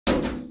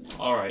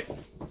Alright,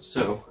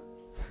 so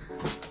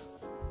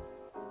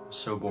I'm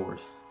so bored.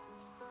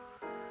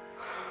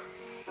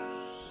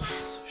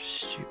 So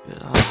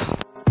stupid.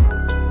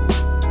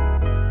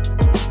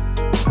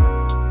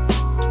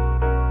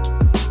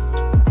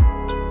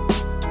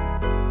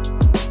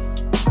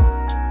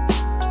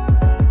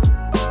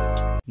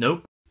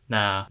 Nope.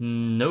 Nah.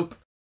 Nope.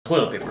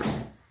 Toilet paper.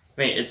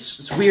 I mean,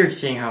 it's weird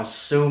seeing how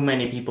so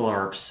many people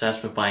are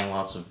obsessed with buying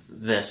lots of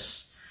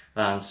this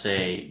than,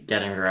 say,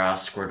 getting their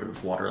ass squirted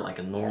with water like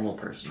a normal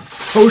person.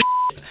 Oh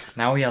shit!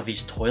 Now we have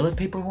these toilet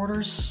paper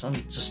hoarders, and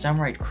just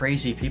downright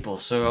crazy people,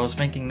 so I was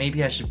thinking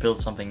maybe I should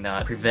build something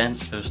that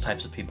prevents those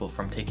types of people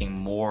from taking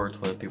more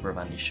toilet paper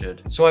than they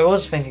should. So I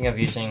was thinking of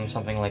using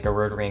something like a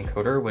rotary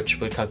encoder, which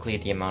would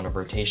calculate the amount of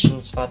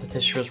rotations that the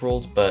tissue is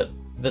rolled, but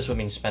this would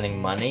mean spending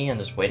money and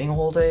just waiting a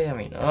whole day? I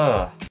mean,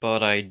 ugh.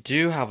 But I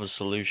do have a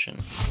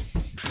solution.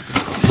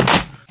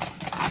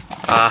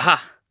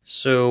 Aha!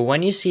 So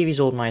when you see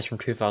these old mice from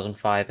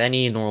 2005,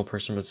 any normal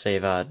person would say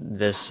that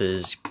this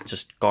is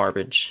just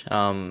garbage.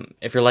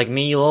 If you're like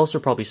me, you'll also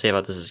probably say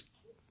that this is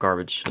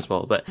garbage as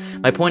well. But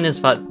my point is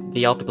that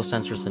the optical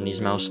sensors in these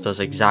mouse does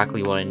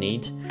exactly what I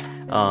need,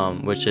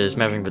 which is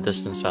measuring the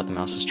distance that the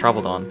mouse has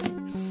traveled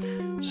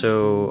on.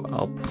 So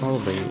I'll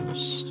probably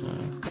use...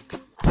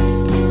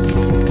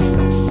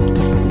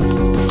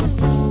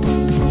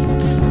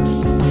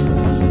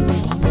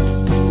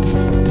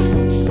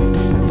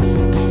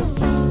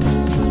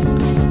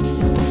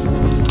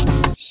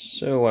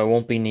 So I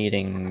won't be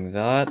needing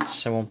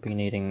that, I won't be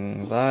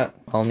needing that.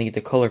 I'll need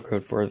the color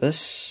code for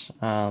this,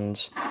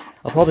 and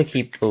I'll probably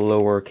keep the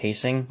lower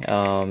casing,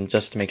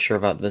 just to make sure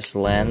that this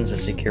lens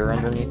is secure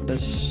underneath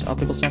this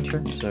optical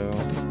sensor, so...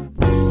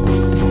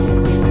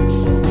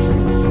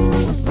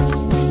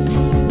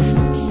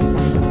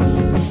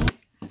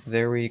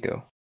 There we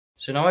go.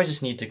 So now I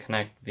just need to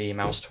connect the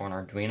mouse to an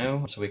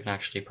Arduino so we can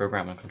actually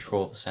program and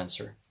control the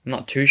sensor. I'm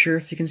not too sure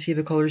if you can see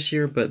the colors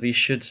here, but these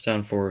should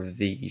stand for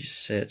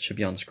these. It should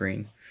be on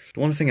screen. The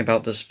one thing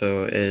about this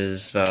though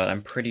is that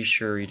I'm pretty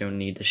sure you don't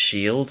need the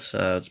shield.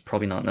 It's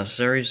probably not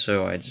necessary,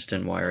 so I just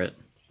didn't wire it.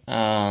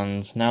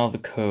 And now the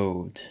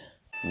code.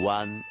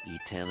 One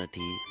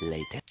eternity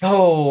later.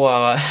 Oh,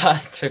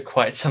 that took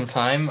quite some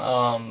time,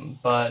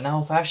 but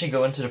now if I actually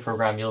go into the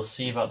program, you'll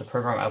see that the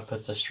program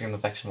outputs a stream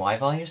of X and Y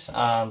values,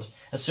 and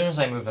as soon as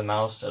I move the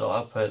mouse, it'll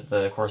output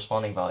the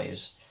corresponding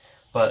values.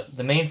 But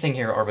the main thing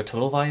here are the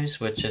total values,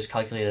 which is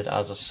calculated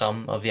as a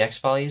sum of the X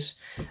values,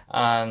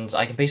 and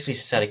I can basically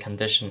set a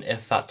condition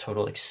if that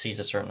total exceeds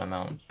a certain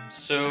amount.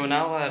 So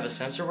now I have a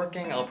sensor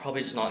working, I'll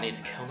probably just not need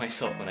to kill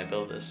myself when I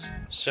build this.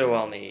 So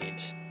I'll need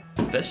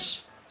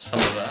this, some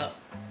of that,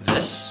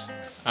 this,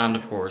 and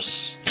of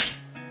course,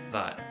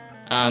 that.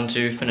 And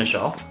to finish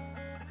off,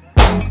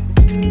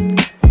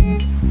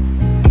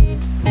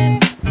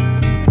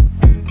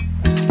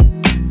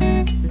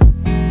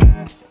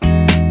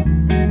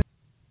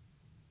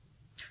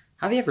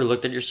 have you ever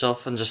looked at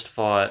yourself and just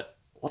thought,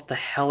 what the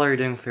hell are you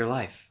doing with your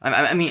life?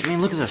 I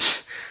mean, look at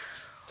this.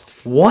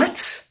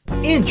 What?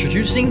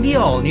 Introducing the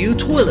all-new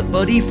Toilet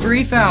Buddy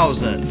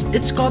 3000.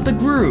 It's got the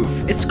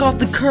groove, it's got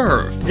the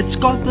curve, it's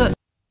got the...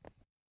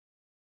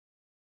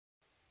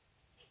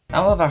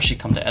 Now that I've actually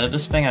come to edit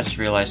this thing, I just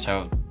realized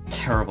how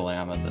terrible I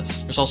am at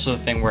this. There's also a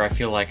thing where I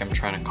feel like I'm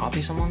trying to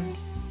copy someone.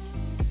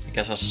 I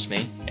guess that's just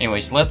me.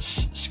 Anyways,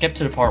 let's skip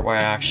to the part where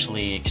I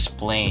actually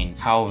explain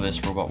how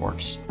this robot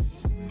works.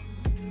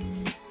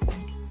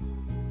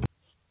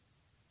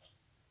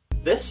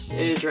 This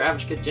is your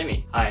average kid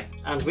Jimmy. Hi.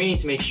 And we need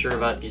to make sure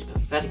that these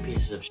pathetic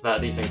pieces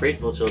of these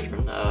ungrateful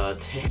children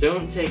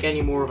don't take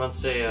any more than,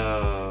 say,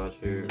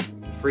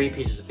 3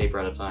 pieces of paper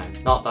at a time.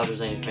 Not that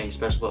there's anything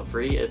special about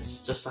 3,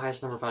 it's just the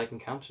highest number that I can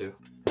count to.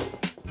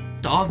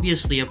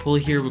 Obviously a pull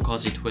here would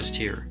cause a twist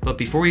here, but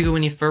before we go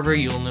any further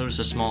you'll notice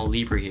a small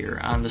lever here,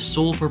 and the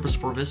sole purpose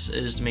for this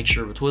is to make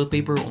sure the toilet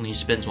paper only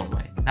spins one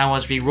way. Now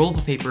as we roll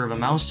the paper, the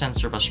mouse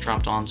sensor that's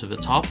strapped onto the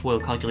top will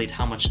calculate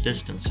how much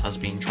distance has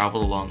been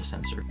traveled along the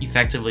sensor,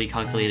 effectively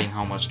calculating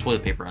how much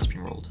toilet paper has been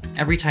rolled.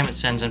 Every time it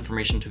sends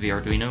information to the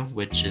Arduino,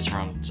 which is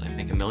around I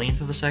think a millionth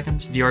of a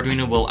second, the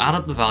Arduino will add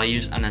up the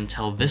values and then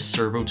tell this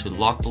servo to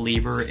lock the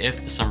lever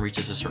if the sum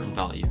reaches a certain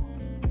value.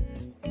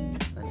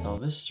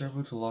 This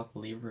servo to lock the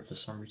lever if the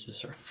sum reaches a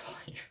certain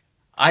value.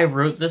 I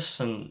wrote this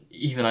and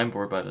even I'm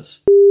bored by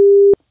this.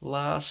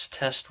 Last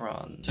test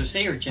run. So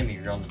say you're Jimmy,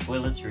 you're on the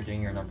toilets, you're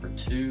doing your number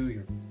 2,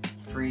 you're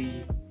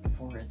 3,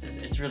 4,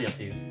 it's really up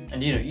to you.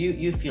 And you know,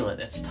 you feel it,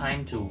 it's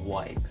time to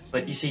wipe.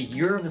 But you see,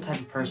 you're the type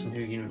of person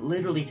who, you know,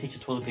 literally takes a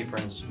toilet paper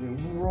and just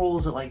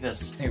rolls it like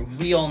this. Hey,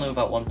 we all know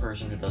about one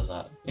person who does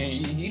that.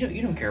 You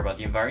don't care about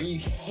the environment, you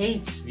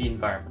hate the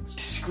environment.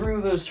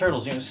 Screw those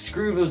turtles, you know,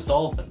 screw those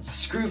dolphins.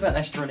 Screw that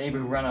next door neighbor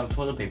who ran out of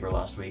toilet paper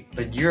last week.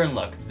 But you're in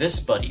luck.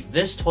 This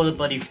Toilet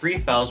Buddy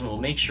 3000 will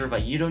make sure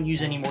that you don't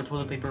use any more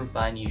toilet paper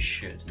than you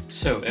should.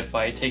 So if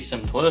I take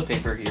some toilet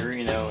paper here,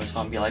 you know, it's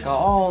gonna be like,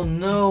 oh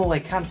no, I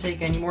can't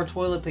take any more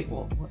toilet paper.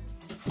 Well, what?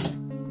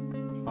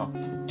 Oh.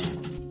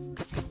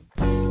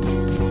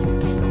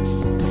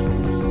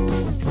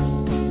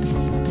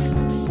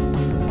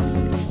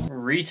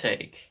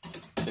 retake.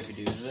 So if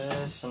you do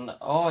this, and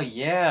oh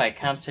yeah, I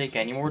can't take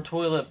any more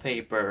toilet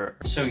paper.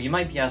 So you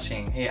might be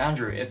asking, hey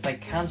Andrew, if I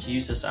can't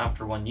use this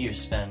after one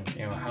use, then,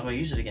 you know, how do I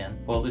use it again?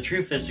 Well, the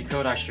truth is the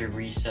code actually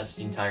resets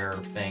the entire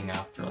thing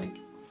after like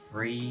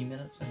 3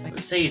 minutes, I think.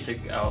 Say you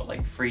took out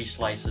like 3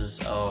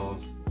 pieces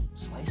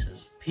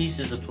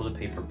of toilet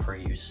paper per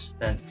use.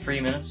 Then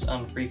 3 minutes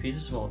and 3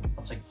 pieces, well,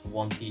 that's like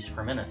 1 piece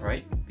per minute,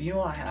 right? But you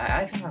know what,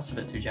 I think that's a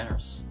bit too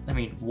generous. I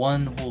mean,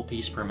 1 whole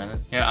piece per minute.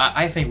 Yeah,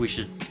 I think we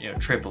should, you know,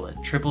 triple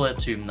it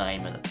to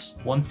 9 minutes.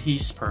 1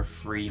 piece per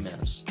 3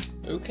 minutes.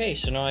 Okay,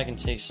 so now I can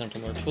take some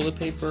more toilet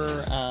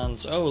paper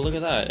and, oh, look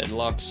at that, it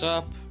locks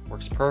up.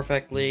 Works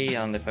perfectly,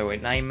 and if I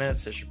wait 9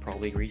 minutes, it should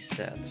probably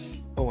reset.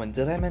 Oh, and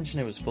did I mention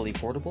it was fully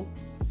portable?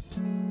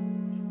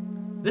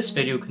 This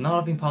video could not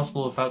have been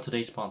possible without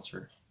today's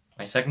sponsor,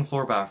 my second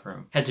floor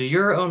bathroom. Head to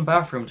your own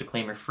bathroom to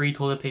claim your free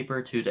toilet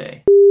paper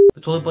today.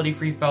 The Toilet Buddy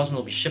 3000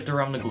 will be shipped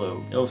around the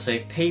globe. It'll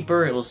save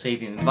paper, it'll save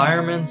the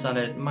environment, and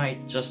it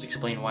might just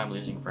explain why I'm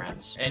losing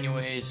friends.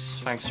 Anyways,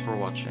 thanks for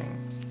watching.